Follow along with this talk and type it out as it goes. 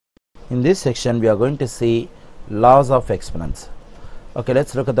In this section we are going to see laws of exponents. Okay,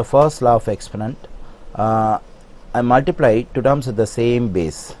 let's look at the first law of exponent. I multiply two terms with the same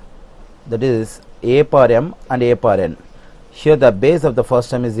base, that is a power m and a power n. Here the base of the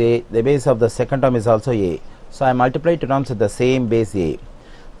first term is a, the base of the second term is also a. So I multiply two terms with the same base a.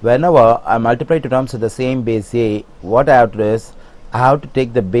 Whenever I multiply two terms with the same base a, what I have to do is I have to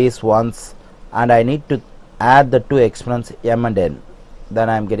take the base once and I need to add the two exponents m and n. Then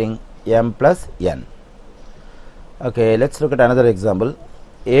I am getting m plus n. Okay, let's look at another example.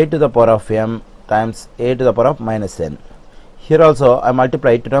 A to the power of m times a to the power of minus n. Here also I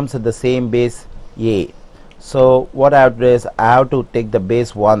multiply two terms with the same base a. So what I have to do is I have to take the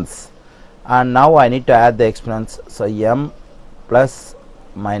base once and now I need to add the exponents, so m plus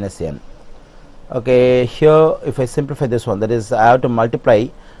minus n. Okay, here if I simplify this one, that is I have to multiply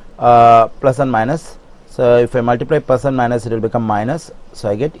plus and minus. So if I multiply plus and minus, it will become minus, so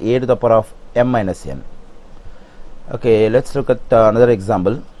I get a to the power of m minus n. Okay, let's look at another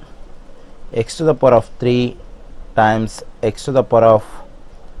example. X to the power of 3 times x to the power of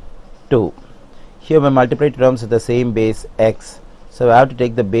 2. Here we multiply two terms with the same base x, so we have to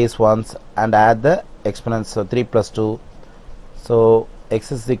take the base once and add the exponents, so 3 plus 2, so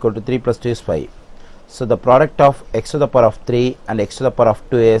x is equal to 3 plus 2 is 5. So the product of x to the power of 3 and x to the power of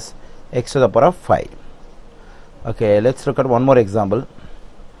 2 is x to the power of 5. Okay, let's look at one more example.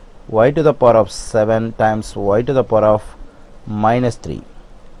 Y to the power of 7 times y to the power of minus 3.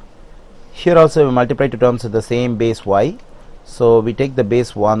 Here also we multiply two terms with the same base y, so we take the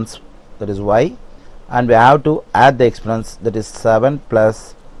base once, that is y, and we have to add the exponents, that is 7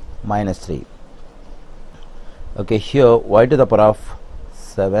 plus minus 3. Okay, here y to the power of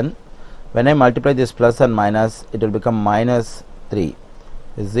 7, when I multiply this plus and minus, it will become minus 3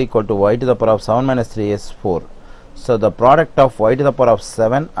 is equal to y to the power of 7 minus 3 is 4. So the product of y to the power of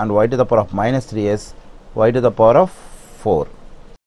 7 and y to the power of minus 3 is y to the power of 4.